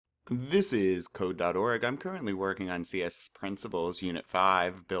This is Code.org. I'm currently working on CS Principles, Unit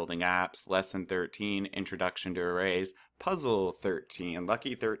 5, Building Apps, Lesson 13, Introduction to Arrays, Puzzle 13,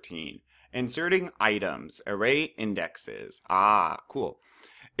 Lucky 13, Inserting Items, Array Indexes. Ah, cool.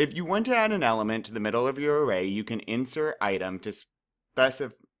 If you want to add an element to the middle of your array, you can insert item to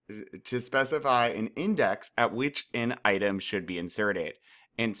specify an index at which an item should be inserted.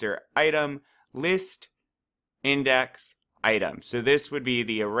 Insert item, list, index, item. So this would be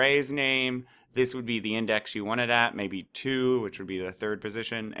the array's name. This would be the index you want it at, maybe 2, which would be the third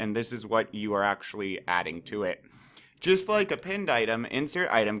position. And this is what you are actually adding to it. Just like a pinned item, insert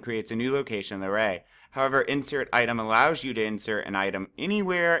item creates a new location in the array. However, insert item allows you to insert an item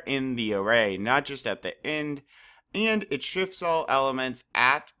anywhere in the array, not just at the end. And it shifts all elements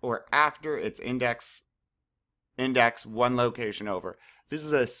at or after its index one location over. This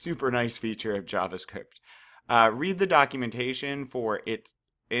is a super nice feature of JavaScript. Read the documentation for its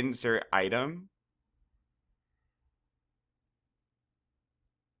insert item.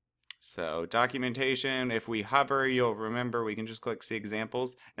 So documentation, if we hover, you'll remember we can just click see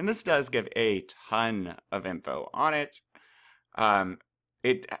examples. And this does give a ton of info on it.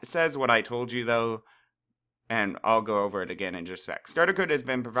 It says what I told you though, and I'll go over it again in just a sec. Starter code has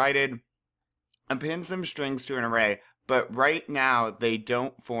been provided. Append some strings to an array, but right now they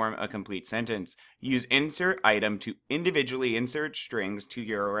don't form a complete sentence. Use insert item to individually insert strings to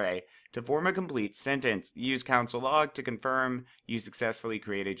your array to form a complete sentence. Use console log to confirm you successfully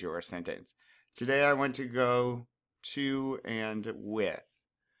created your sentence. Today I want to go to and with.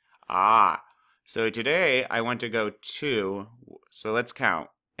 So today I want to go to, so let's count.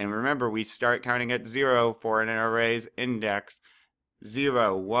 And remember, we start counting at 0 for an array's index.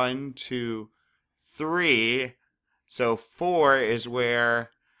 0, 1, 2, 3. So 4 is where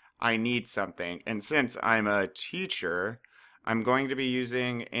I need something. And since I'm a teacher, I'm going to be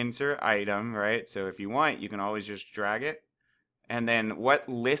using insert item, right? So if you want, you can always just drag it. And then what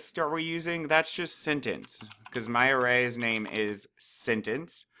list are we using? That's just sentence, because my array's name is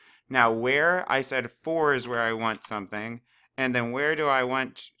sentence. Now where, I said 4 is where I want something. And then where do I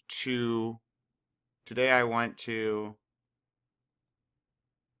want to, today I want to,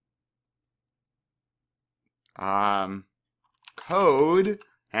 code,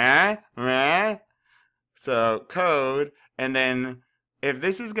 so code, and then if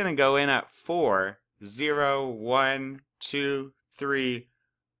this is going to go in at 4, 0, 1, 2, 3,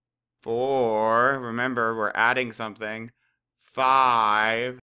 4, remember we're adding something,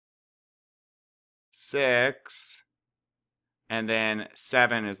 5, 6, and then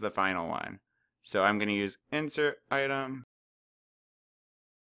 7 is the final one. So I'm going to use insert item.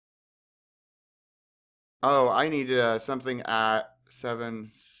 Oh, I need something at 7,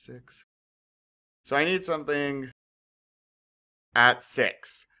 6. So I need something at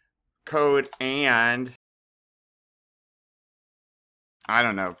 6. Code and, I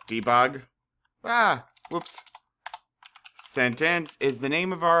don't know, debug. Whoops. Sentence is the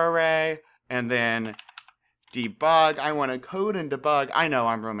name of our array, and then debug. I want to code and debug. I know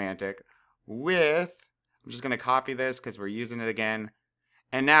I'm romantic. With, I'm just going to copy this because we're using it again.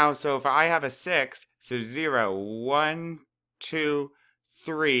 And now, so if I have a 6, so 0, 1, 2,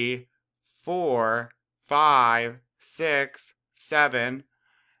 3, 4, 5, 6, 7.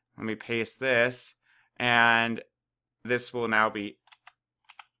 Let me paste this. And this will now be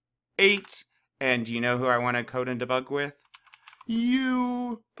 8. And do you know who I want to code and debug with?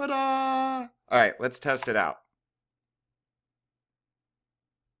 You. Ta-da! All right, let's test it out.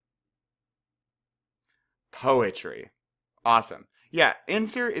 Poetry. Awesome. Yeah,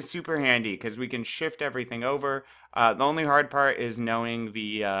 insert is super handy because we can shift everything over. The only hard part is knowing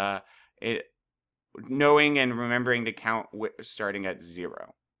knowing and remembering to count starting at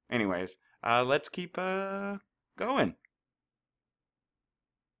 0. Anyways, let's keep going.